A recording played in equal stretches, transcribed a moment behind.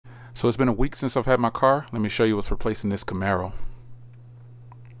So it's been a week since I've had my car. Let me show you what's replacing this Camaro.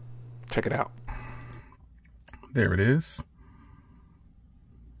 Check it out. There it is.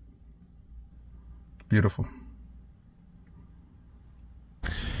 Beautiful.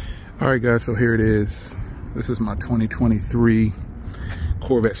 All right, guys, so here it is. This is my 2023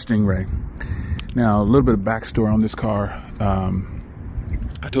 Corvette Stingray. Now, a little bit of backstory on this car.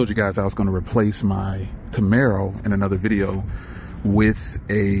 I told you guys I was going to replace my Camaro in another video with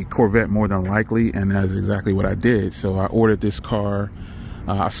a Corvette more than likely, and that's exactly what I did. So I ordered this car.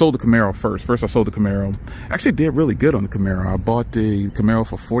 I sold the Camaro first. First I sold the Camaro. Actually did really good on the Camaro. I bought the Camaro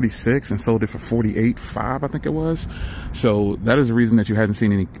for $46 and sold it for $48.5, I think it was. So that is the reason that you hadn't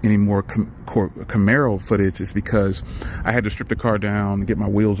seen any more Camaro footage, is because I had to strip the car down, get my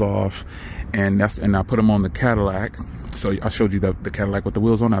wheels off, and I put them on the Cadillac. So I showed you the Cadillac with the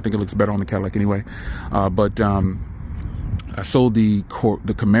wheels on. I think it looks better on the Cadillac anyway. I sold the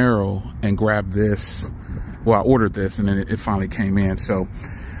Camaro and grabbed this. Well, I ordered this and then it finally came in. So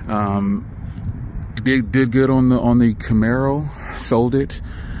did good on the Camaro, sold it,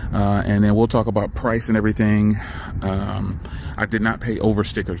 and then we'll talk about price and everything. I did not pay over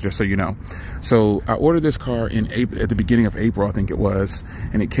stickers, just so you know. So I ordered this car in April, at the beginning of April, I think it was,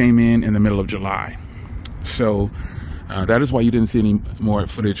 and it came in the middle of July. So that is why you didn't see any more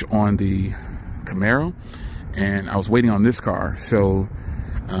footage on the Camaro. And I was waiting on this car. So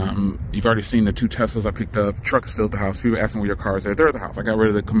you've already seen the two Teslas I picked up. Truck is still at the house. People asking where your cars are. They're at the house. I got rid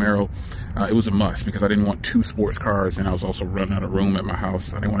of the Camaro. It was a must because I didn't want two sports cars, and I was also running out of room at my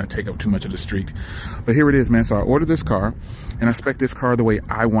house. I didn't want to take up too much of the street. But here it is, man. So I ordered this car, and I spec'd this car the way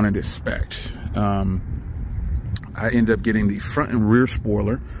I wanted it spec'd. I ended up getting the front and rear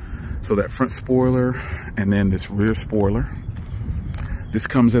spoiler. So that front spoiler and then this rear spoiler. This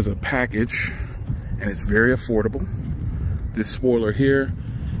comes as a package, and it's very affordable. This spoiler here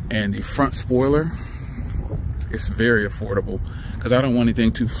and the front spoiler, it's very affordable because I don't want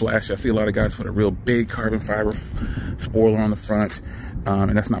anything too flashy. I see a lot of guys put a real big carbon fiber spoiler on the front,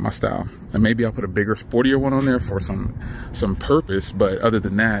 and that's not my style. And maybe I'll put a bigger, sportier one on there for some purpose, but other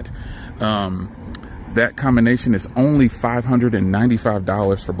than that, that combination is only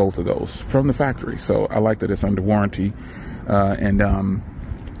 $595 for both of those from the factory. So I like that it's under warranty, and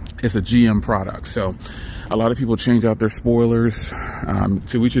it's a GM product. So a lot of people change out their spoilers,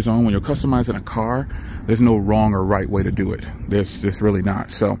 to each his own. When you're customizing a car, there's no wrong or right way to do it. There's really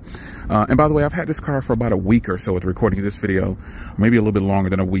not. So, and by the way, I've had this car for about a week or so with recording of this video, maybe a little bit longer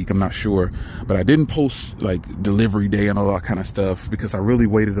than a week, I'm not sure. But I didn't post like delivery day and all that kind of stuff because I really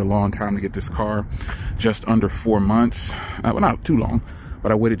waited a long time to get this car, just under 4 months. Well, not too long,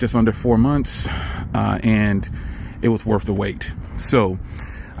 but I waited just under 4 months, and it was worth the wait. So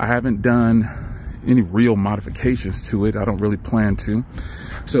I haven't done any real modifications to it. I don't really plan to.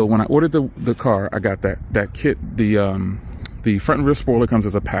 So when I ordered the car, I got that kit. The front and rear spoiler comes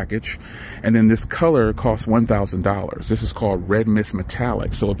as a package, and then this color costs $1,000. This is called Red Mist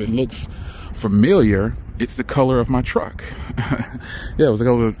Metallic. So if it looks familiar, it's the color of my truck. Yeah, it was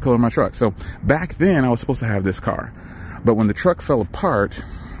the color of my truck. So back then I was supposed to have this car, but when the truck fell apart,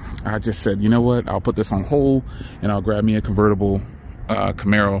 I just said, you know what, I'll put this on hold and I'll grab me a convertible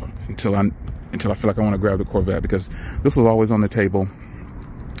Camaro until I feel like I want to grab the Corvette, because this was always on the table.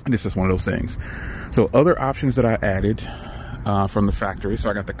 And it's just one of those things. So other options that I added from the factory. So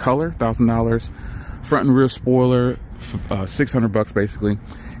I got the color, $1,000, front and rear spoiler, $600 basically.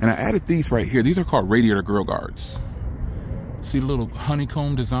 And I added these right here. These are called radiator grill guards. See the little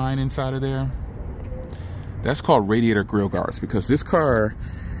honeycomb design inside of there? That's called radiator grill guards, because this car,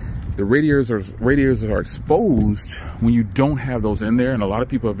 the radiators are exposed when you don't have those in there, and a lot of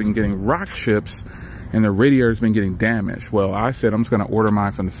people have been getting rock chips and their radiator's been getting damaged. Well, I said I'm just going to order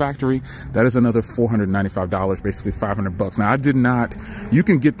mine from the factory. That is another $495, basically $500. Now, I did not. You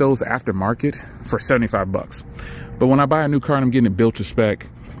can get those aftermarket for $75. But when I buy a new car and I'm getting it built to spec,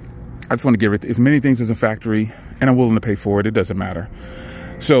 I just want to give it as many things as a factory, and I'm willing to pay for it. It doesn't matter.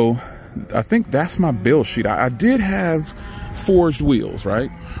 So I think that's my build sheet. I did have forged wheels, right?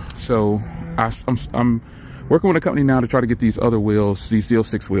 So I'm working with a company now to try to get these other wheels, these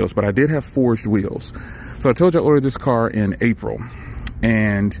ZL6 wheels, but I did have forged wheels. So I told you I ordered this car in April,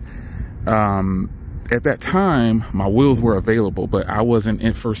 and at that time my wheels were available, but I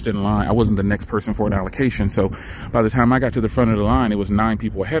wasn't first in line. I wasn't the next person for an allocation. So by the time I got to the front of the line, it was 9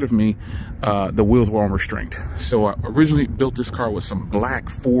 people ahead of me. The wheels were on restraint. So I originally built this car with some black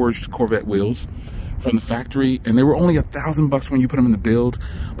forged Corvette wheels from the factory, and they were only $1,000 when you put them in the build,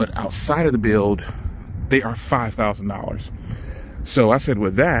 but outside of the build they are $5,000. So I said,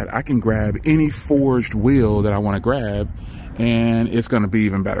 with that I can grab any forged wheel that I want to grab and it's going to be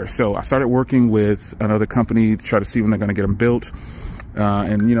even better. So I started working with another company to try to see when they're going to get them built.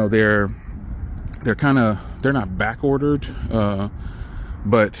 And you know, they're not back ordered,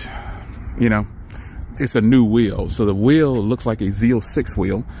 but you know, it's a new wheel. So the wheel looks like a Z06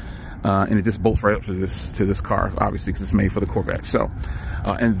 wheel, and it just bolts right up to this car, obviously, because it's made for the Corvette. So,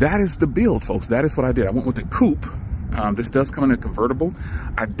 and that is the build, folks. That is what I did. I went with the Coupe. This does come in a convertible.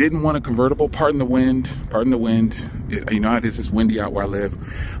 I didn't want a convertible. Pardon the wind. You know, it is just windy out where I live.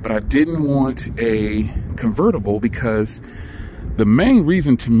 But I didn't want a convertible because the main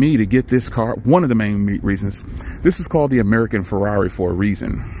reason to me to get this car, one of the main reasons, this is called the American Ferrari for a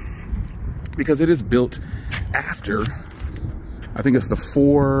reason. Because it is built after, I think it's the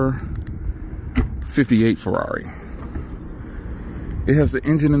 458 Ferrari. It has the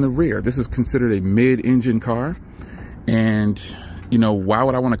engine in the rear. This is considered a mid-engine car. And, you know, why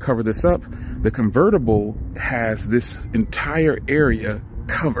would I want to cover this up? The convertible has this entire area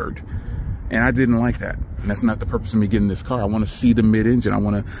covered, and I didn't like that. And that's not the purpose of me getting this car. I want to see the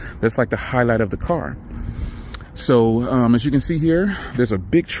mid-engine. That's like the highlight of the car. So, as you can see here, there's a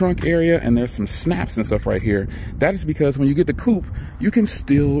big trunk area and there's some snaps and stuff right here. That is because when you get the Coupe, you can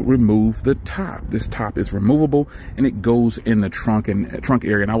still remove the top. This top is removable and it goes in the trunk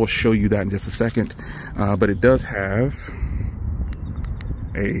area. And I will show you that in just a second. But it does have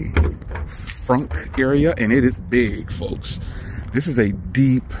a frunk area and it is big, folks. This is a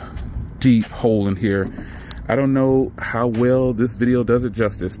deep hole in here. I don't know how well this video does it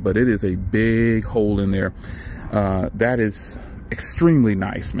justice, but it is a big hole in there. That is extremely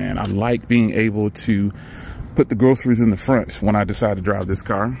nice, man. I like being able to put the groceries in the front when I decide to drive this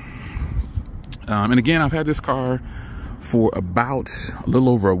car. And again, I've had this car for about a little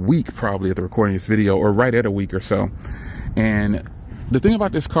over a week, probably at the recording of this video, or right at a week or so. And the thing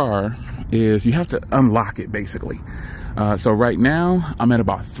about this car is you have to unlock it, basically. So right now I'm at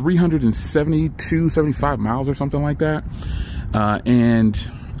about 375 miles or something like that.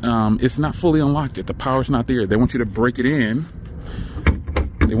 It's not fully unlocked yet. The power's not there. They want you to break it in.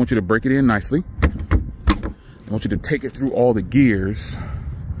 They want you to break it in nicely. They want you to take it through all the gears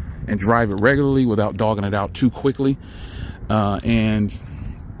and drive it regularly without dogging it out too quickly. And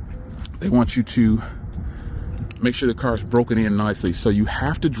they want you to make sure the car is broken in nicely. So you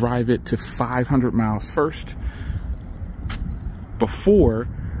have to drive it to 500 miles first before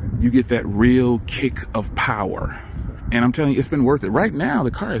you get that real kick of power. And I'm telling you, it's been worth it. Right now,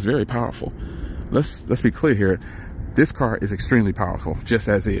 the car is very powerful. Let's be clear here. This car is extremely powerful, just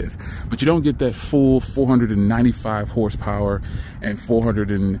as is. But you don't get that full 495 horsepower and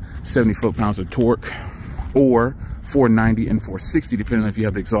 470 foot-pounds of torque, or 490 and 460, depending on if you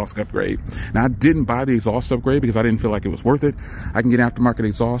have the exhaust upgrade. Now, I didn't buy the exhaust upgrade because I didn't feel like it was worth it. I can get aftermarket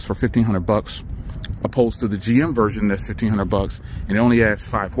exhaust for $1,500, opposed to the GM version that's $1,500, and it only adds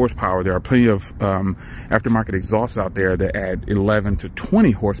 5 horsepower. There are plenty of aftermarket exhausts out there that add 11 to 20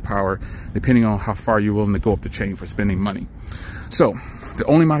 horsepower, depending on how far you're willing to go up the chain for spending money. So the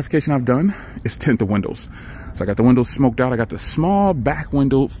only modification I've done is tint the windows. So I got the windows smoked out. I got the small back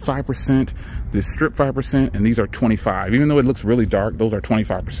window 5%, this strip 5%, and these are 25. Even though it looks really dark, those are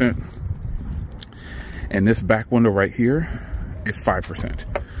 25%. And this back window right here is 5%.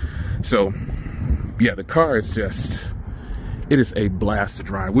 So yeah, the car is just, it is a blast to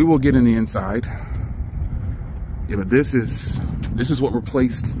drive. We will get in the inside. Yeah, but this is what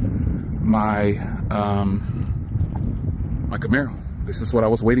replaced my my Camaro. This is what I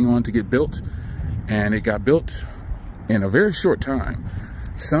was waiting on to get built, and it got built in a very short time.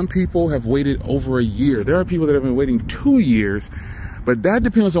 Some people have waited over a year. There are people that have been waiting 2 years, but that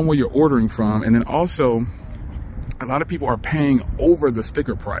depends on where you're ordering from. And then also, a lot of people are paying over the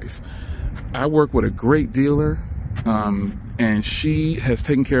sticker price. I work with a great dealer, and she has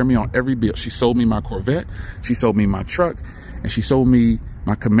taken care of me on every bill. She sold me my Corvette, she sold me my truck, and she sold me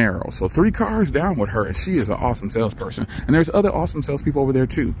my Camaro. So 3 cars down with her, and she is an awesome salesperson. And there's other awesome salespeople over there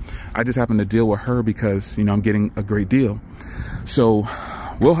too. I just happen to deal with her because, you know, I'm getting a great deal. So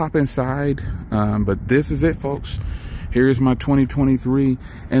we'll hop inside, but this is it, folks. Here's my 2023,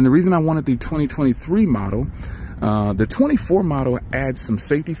 and the reason I wanted the 2023 model, the 24 model adds some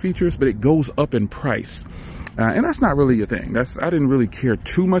safety features, but it goes up in price. And that's not really a thing. I didn't really care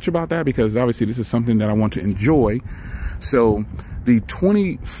too much about that because obviously this is something that I want to enjoy. So the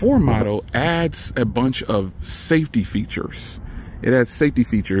 24 model adds a bunch of safety features. It adds safety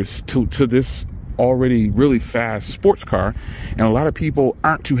features to this already really fast sports car, and a lot of people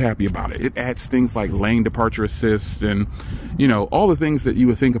aren't too happy about it. It adds things like lane departure assist and, you know, all the things that you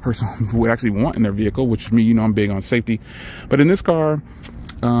would think a person would actually want in their vehicle, which me, you know, I'm big on safety. But in this car,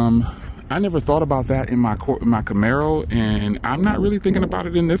 I never thought about that in my Camaro, and I'm not really thinking about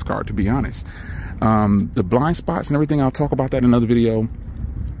it in this car, to be honest. The blind spots and everything, I'll talk about that in another video.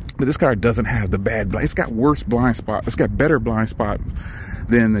 But this car doesn't have the bad blind. It's got worse blind spot. It's got better blind spot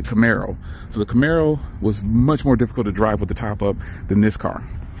than the Camaro. So the Camaro was much more difficult to drive with the top up than this car.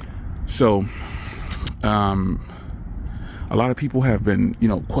 So a lot of people have been, you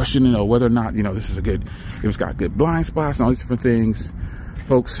know, questioning whether or not, you know, this is a good, it's got good blind spots and all these different things.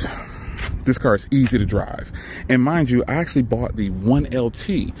 Folks, this car is easy to drive. And mind you, I actually bought the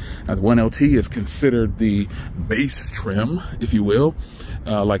 1LT. Now the 1LT is considered the base trim, if you will,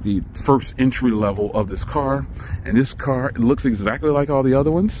 like the first entry level of this car. And this car, it looks exactly like all the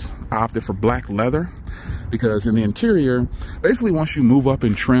other ones. I opted for black leather because in the interior, basically once you move up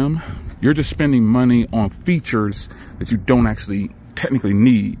in trim, you're just spending money on features that you don't actually technically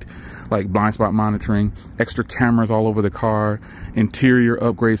need, like blind spot monitoring, extra cameras all over the car, interior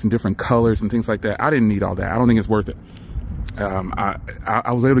upgrades in different colors and things like that. I didn't need all that. I don't think it's worth it.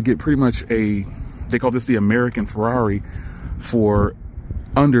 I was able to get pretty much they call this the American Ferrari for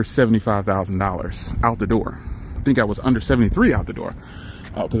under $75,000 out the door. I think I was under 73 out the door.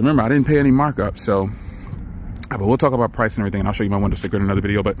 Because remember, I didn't pay any markup, so. But we'll talk about price and everything, and I'll show you my window sticker in another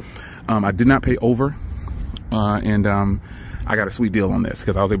video. But I did not pay over, and I got a sweet deal on this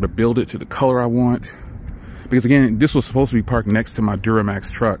because I was able to build it to the color I want. Because again, this was supposed to be parked next to my Duramax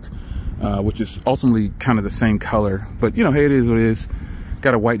truck, which is ultimately kind of the same color. But you know, hey, it is what it is.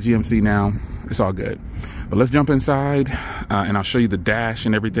 Got a white GMC now. It's all good. But let's jump inside, and I'll show you the dash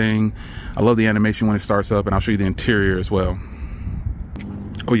and everything. I love the animation when it starts up, and I'll show you the interior as well.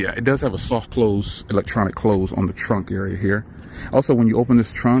 Oh yeah, it does have a soft close, electronic close on the trunk area here. Also, when you open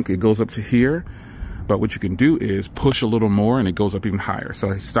this trunk, it goes up to here. But what you can do is push a little more and it goes up even higher.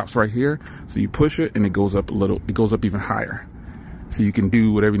 So it stops right here. So you push it and it goes up a little, it goes up even higher. So you can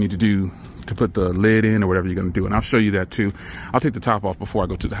do whatever you need to do to put the lid in or whatever you're gonna do. And I'll show you that too. I'll take the top off before I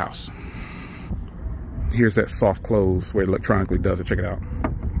go to the house. Here's that soft close where it electronically does it. Check it out.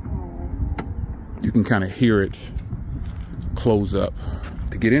 You can kind of hear it close up.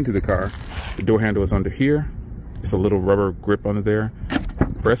 To get into the car, the door handle is under here. It's a little rubber grip under there.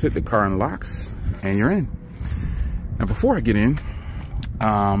 Press it, the car unlocks, and you're in. Now before I get in,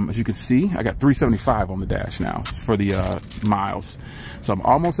 as you can see, I got 375 on the dash now for the miles. So I'm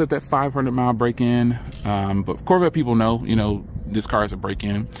almost at that 500 mile break-in. But Corvette people know, you know, this car is a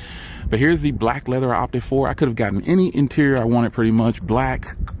break-in. But here's the black leather I opted for. I could have gotten any interior I wanted pretty much.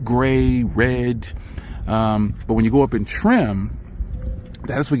 Black, gray, red. But when you go up in trim,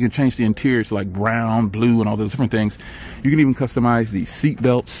 that's where you can change the interior to like brown, blue, and all those different things. You can even customize the seat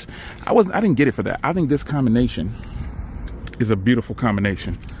belts. I didn't get it for that. I think this combination is a beautiful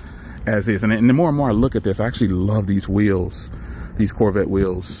combination as is. And the more and more I look at this, I actually love these wheels, these Corvette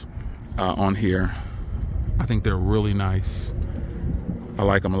wheels on here. I think they're really nice. I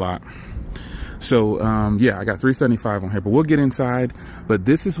like them a lot. So yeah, I got 375 on here, but we'll get inside. But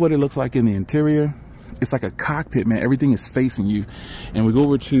this is what it looks like in the interior. It's like a cockpit, man. Everything is facing you. And we go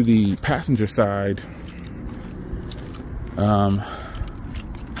over to the passenger side. The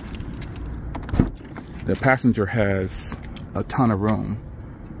passenger has a ton of room.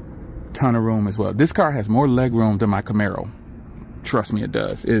 Ton of room as well. This car has more leg room than my Camaro. Trust me, it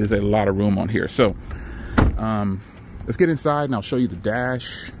does. It is a lot of room on here. So let's get inside and I'll show you the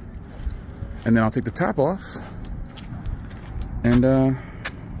dash. And then I'll take the top off. And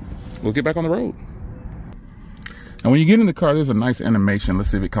we'll get back on the road. And when you get in the car, there's a nice animation.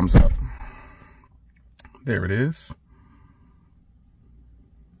 Let's see if it comes up. There it is.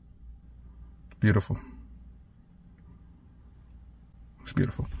 Beautiful. It's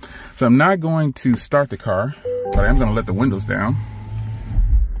beautiful. So I'm not going to start the car, but I am going to let the windows down.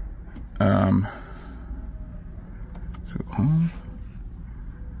 So home.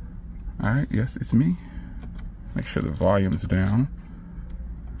 All right, yes, it's me. Make sure the volume's down.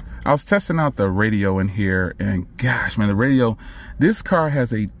 I was testing out the radio in here, and gosh, man, the radio, this car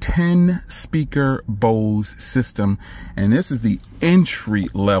has a 10-speaker Bose system, and this is the entry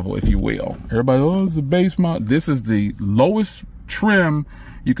level, if you will. Everybody, oh, it's a base model. This is the lowest trim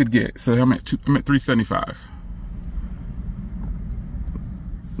you could get. So I'm at 375.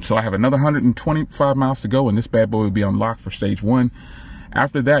 So I have another 125 miles to go, and this bad boy will be unlocked for stage 1.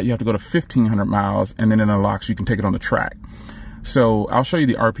 After that, you have to go to 1,500 miles, and then it unlocks. You can take it on the track. So I'll show you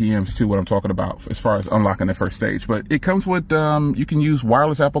the RPMs too, what I'm talking about as far as unlocking the first stage. But it comes with, you can use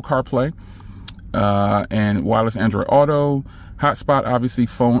wireless Apple CarPlay and wireless Android Auto, hotspot, obviously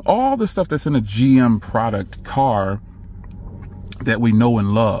phone, all the stuff that's in a GM product car that we know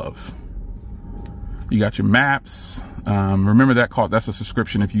and love. You got your maps, Remember that's a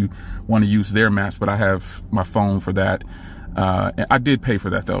subscription if you want to use their maps, but I have my phone for that. I did pay for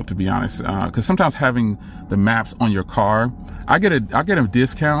that though, to be honest, because sometimes having the maps on your car, I get a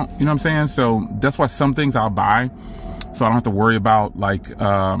discount, you know what I'm saying? So that's why some things I'll buy, so I don't have to worry about, like, you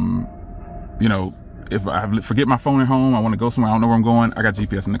know, if I forget my phone at home, I want to go somewhere, I don't know where I'm going, I got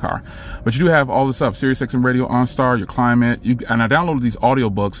GPS in the car. But you do have all this stuff, Sirius XM Radio, OnStar, your climate, and I downloaded these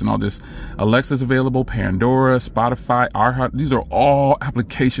audiobooks and all this. Alexa's available, Pandora, Spotify, iHeart. These are all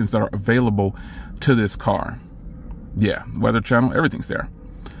applications that are available to this car. Yeah, Weather Channel, everything's there.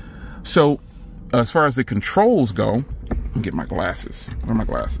 So as far as the controls go, let me get my glasses. Where are my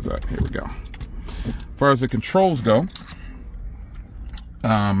glasses at? Here we go. As far as the controls go,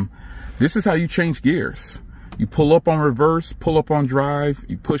 this is how you change gears. You pull up on reverse, pull up on drive,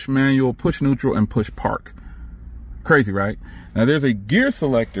 you push manual, push neutral, and push park. Crazy, right? Now there's a gear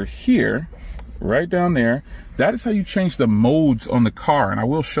selector here, right down there. That is how you change the modes on the car, and I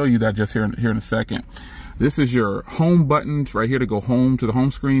will show you that just here in a second. This is your home buttons right here to go home to the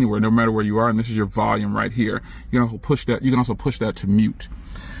home screen, where no matter where you are, and this is your volume right here. You can also push that. You can also push that to mute.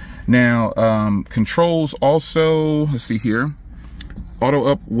 Now controls also. Let's see here. Auto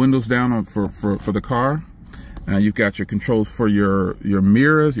up, windows down for the car. You've got your controls for your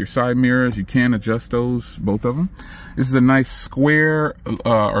mirrors, your side mirrors. You can adjust those, both of them. This is a nice square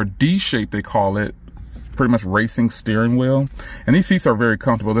or D shape, they call it. Pretty much racing steering wheel. And these seats are very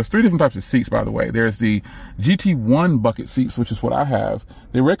comfortable. There's 3 different types of seats, by the way. There's the GT1 bucket seats, which is what I have.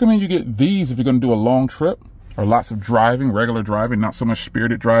 They recommend you get these if you're going to do a long trip or lots of driving, regular driving, not so much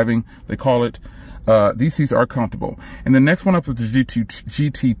spirited driving, they call it. These seats are comfortable. And the next one up is the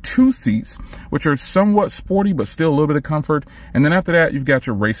GT2 seats, which are somewhat sporty, but still a little bit of comfort. And then after that, you've got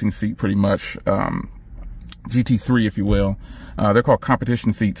your racing seat pretty much, GT3, if you will. They're called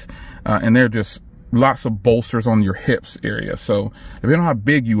competition seats, and they're just lots of bolsters on your hips area. So depending on how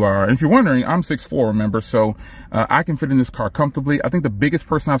big you are, and if you're wondering, I'm 6'4", remember, so I can fit in this car comfortably. I think the biggest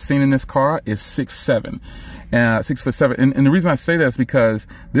person I've seen in this car is 6'7", 6'7". And the reason I say that is because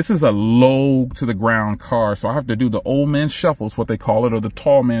this is a low to the ground car, so I have to do the old man shuffle, is what they call it, or the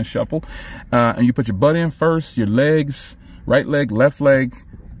tall man shuffle. And you put your butt in first, your legs, right leg, left leg,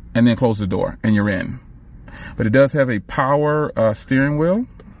 and then close the door, and you're in. But it does have a power steering wheel.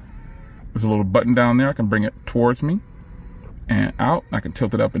 There's a little button down there. I can bring it towards me and out. I can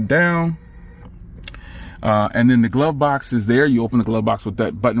tilt it up and down. And then the glove box is there. You open the glove box with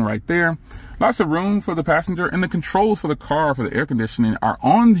that button right there. Lots of room for the passenger, and the controls for the car for the air conditioning are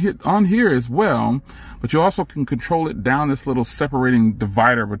on here as well. But you also can control it down this little separating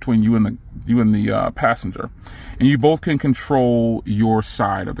divider between you and the passenger. And you both can control your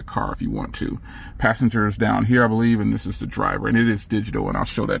side of the car if you want to. Passengers down here, I believe, and this is the driver, and it is digital, and I'll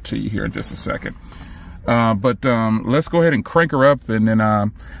show that to you here in just a second. But let's go ahead and crank her up, and then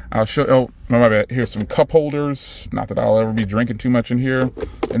I'll show. Oh, no, my bad. Here's some cup holders. Not that I'll ever be drinking too much in here.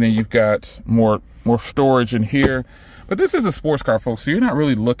 And then you've got more storage in here. But this is a sports car, folks, so you're not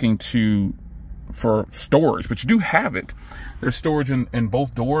really looking for storage, but you do have it. There's storage in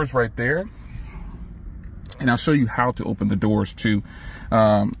both doors right there. And I'll show you how to open the doors too.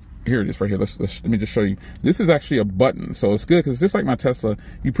 Here it is right here. Let me just show you. This is actually a button, so it's good because just like my Tesla,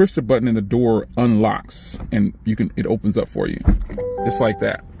 you push the button and the door unlocks, and it opens up for you, just like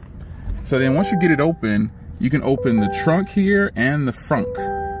that. So then once you get it open, you can open the trunk here and the front.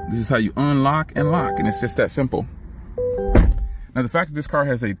 This is how you unlock and lock, and it's just that simple. Now the fact that this car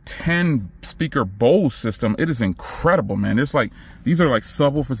has a 10-speaker Bose system, it is incredible, man. There's like, these are like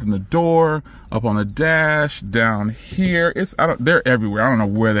subwoofers in the door, up on the dash, down here. They're everywhere. I don't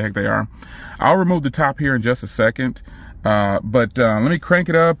know where the heck they are. I'll remove the top here in just a second. But let me crank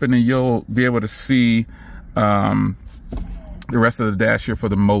it up, and then you'll be able to see the rest of the dash here for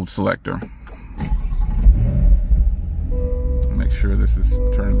the mode selector. Make sure this is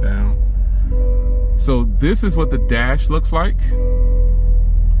turned down. So this is what the dash looks like.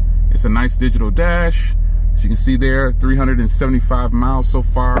 It's a nice digital dash. As you can see there, 375 miles so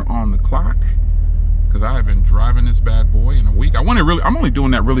far on the clock, because I have been driving this bad boy in a week. I'm only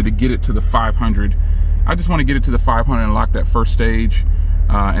doing that really to get it to the 500. I just want to get it to the 500 and lock that first stage,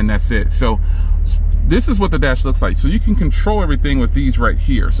 and that's it. So this is what the dash looks like. So you can control everything with these right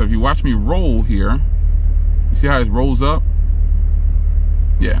here. So if you watch me roll here, you see how it rolls up?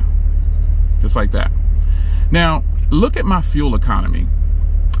 Yeah. Just like that. Now, look at my fuel economy.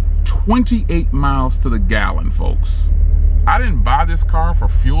 28 miles to the gallon, folks. I didn't buy this car for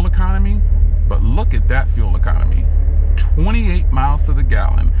fuel economy, but look at that fuel economy. 28 miles to the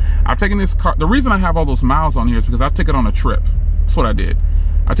gallon. I've taken this car. The reason I have all those miles on here is because I took it on a trip. That's what I did.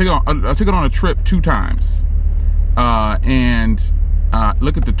 I took it on a trip 2 times.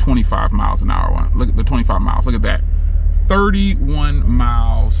 Look at the 25 miles an hour one. Look at the 25 miles. Look at that. 31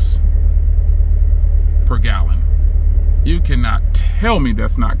 miles per gallon. You cannot tell me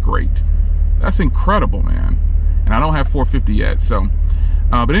that's not great. That's incredible, man. And I don't have 450 yet, so.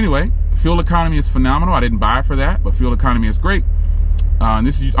 But anyway, fuel economy is phenomenal. I didn't buy it for that, but fuel economy is great. And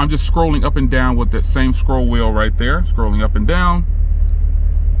this is, I'm just scrolling up and down with that same scroll wheel right there, scrolling up and down.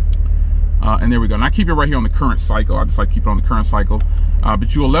 And there we go. And I keep it right here on the current cycle. I just like keep it on the current cycle.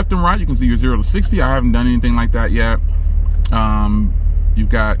 But you go left and right, you can see your 0 to 60. I haven't done anything like that yet. You've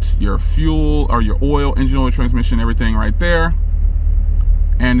got your fuel or your oil, engine oil, transmission, everything right there.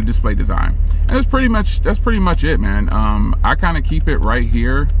 And the display design. And that's pretty much it, man. I kind of keep it right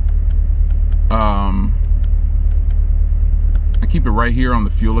here. I keep it right here on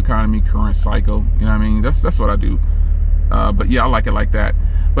the fuel economy, current cycle. You know what I mean? That's what I do. But yeah, I like it like that.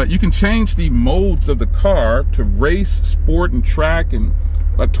 But you can change the modes of the car to race, sport, and track, and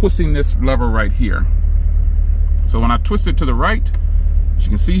by twisting this lever right here. So when I twist it to the right, as you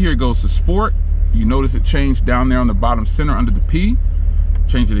can see here, it goes to sport. You notice it changed down there on the bottom center under the P.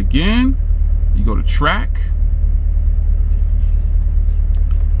 Change it again, you go to track,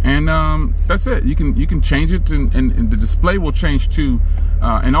 and that's it. You can change it, and the display will change too,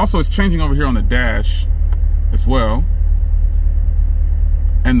 and also it's changing over here on the dash as well.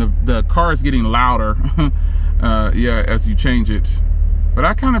 And the car is getting louder, yeah, as you change it. But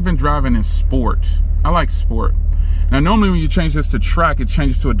I kind of been driving in sport. I like sport. Now normally when you change this to track, it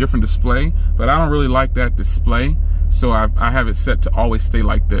changes to a different display, but I don't really like that display. So I have it set to always stay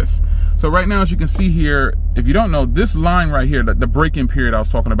like this. So right now, as you can see here, if you don't know, this line right here, the break-in period I was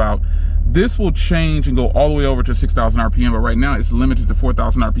talking about, this will change and go all the way over to 6,000 RPM, but right now it's limited to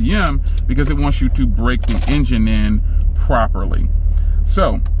 4,000 RPM because it wants you to break the engine in properly.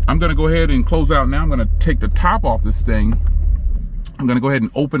 So I'm gonna go ahead and close out now. I'm gonna take the top off this thing. I'm gonna go ahead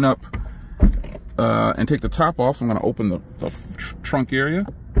and open up and take the top off. So I'm gonna open the trunk area.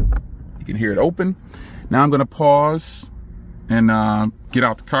 You can hear it open. Now I'm gonna pause and get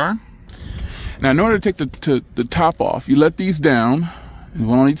out the car. Now in order to take the top off, you let these down, and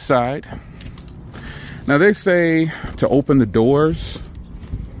one on each side. Now they say to open the doors.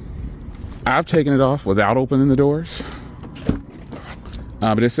 I've taken it off without opening the doors.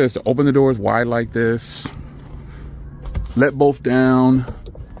 But it says to open the doors wide like this. Let both down.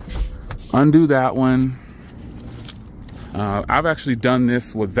 Undo that one. I've actually done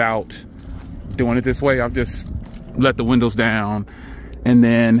this without doing it this way. I've just let the windows down, and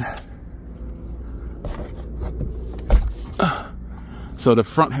then so the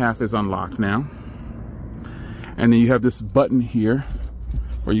front half is unlocked now, and then you have this button here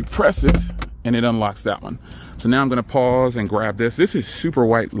where you press it and it unlocks that one. So now I'm going to pause and grab this. This is super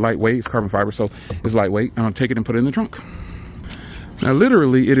lightweight. It's carbon fiber, so it's lightweight. I'm going to take it and put it in the trunk. Now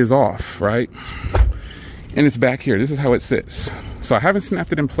literally it is off, right? And it's back here. This is how it sits. So I haven't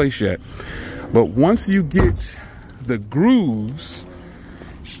snapped it in place yet. But once you get the grooves,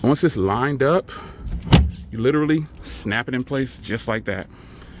 once it's lined up, you literally snap it in place just like that.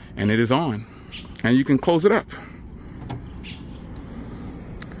 And it is on. And you can close it up.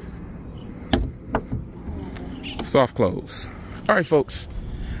 Soft close. All right, folks.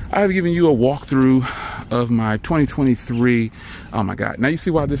 I have given you a walkthrough of my 2023. Oh my God. Now you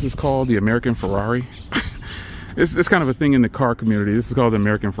see why this is called the American Ferrari? It's kind of a thing in the car community. This is called the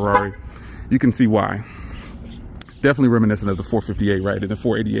American Ferrari. You can see why. Definitely reminiscent of the 458, right? And the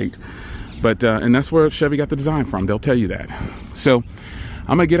 488. But, and that's where Chevy got the design from. They'll tell you that. So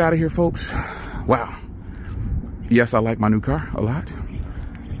I'm gonna get out of here, folks. Wow. Yes, I like my new car a lot.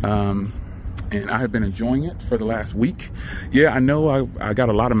 And I have been enjoying it for the last week. Yeah, I know I got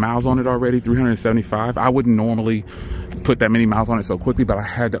a lot of miles on it already, 375. I wouldn't normally put that many miles on it so quickly, but I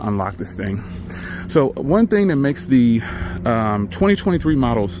had to unlock this thing. So one thing that makes the 2023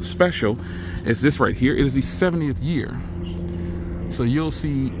 models special is this right here. It is the 70th year. So you'll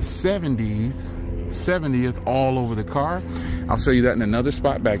see 70th all over the car. I'll show you that in another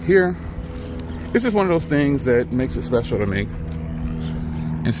spot back here. It's just one of those things that makes it special to me.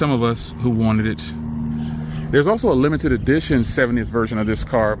 And some of us who wanted it. There's also a limited edition 70th version of this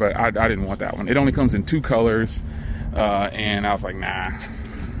car, but I didn't want that one. It only comes in 2 colors, and I was like, nah.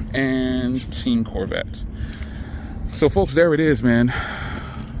 And Team Corvette. So folks, there it is, man.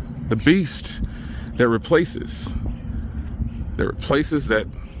 The beast that replaces that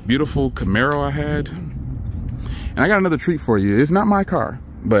beautiful Camaro I had. And I got another treat for you. It's not my car,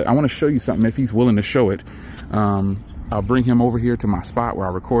 but I want to show you something if he's willing to show it. I'll bring him over here to my spot where I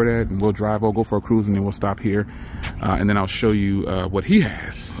record at, and we'll drive, we'll go for a cruise, and then we'll stop here. And then I'll show you what he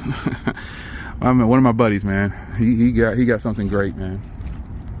has. I mean, one of my buddies, man, he got something great, man.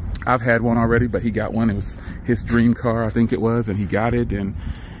 I've had one already, but he got one. It was his dream car, I think it was, and he got it and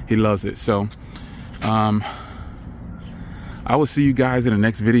he loves it. So I will see you guys in the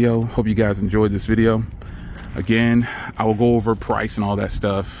next video. Hope you guys enjoyed this video. Again, I will go over price and all that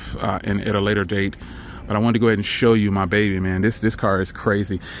stuff at a later date. But I wanted to go ahead and show you my baby, man. This car is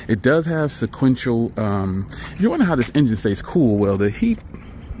crazy. It does have sequential, if you're wondering how this engine stays cool, well, the heat,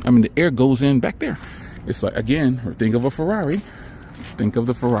 I mean, the air goes in back there. It's like, again, think of a Ferrari. Think of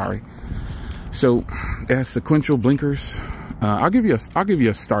the Ferrari. So it has sequential blinkers. I'll give you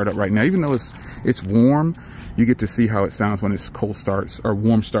a startup right now. Even though it's warm, you get to see how it sounds when it's cold starts or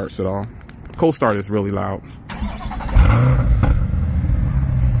warm starts at all. Cold start is really loud.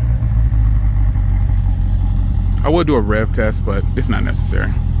 I would do a rev test, but it's not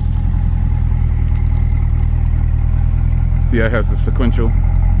necessary. See, it has the sequential.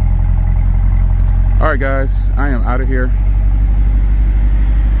 All right, guys, I am out of here.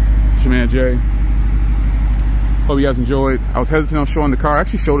 It's your man Jay. Hope you guys enjoyed. I was hesitant on showing the car. I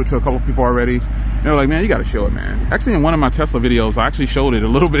actually showed it to a couple of people already. They were like, man, you got to show it, man. Actually, in one of my Tesla videos, I actually showed it a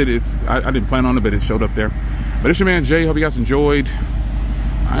little bit. I didn't plan on it, but it showed up there. But it's your man Jay. Hope you guys enjoyed.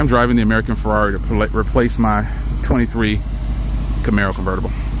 I'm driving the American Ferrari to replace my 23 Camaro convertible.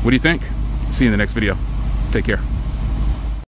 What do you think? See you in the next video. Take care.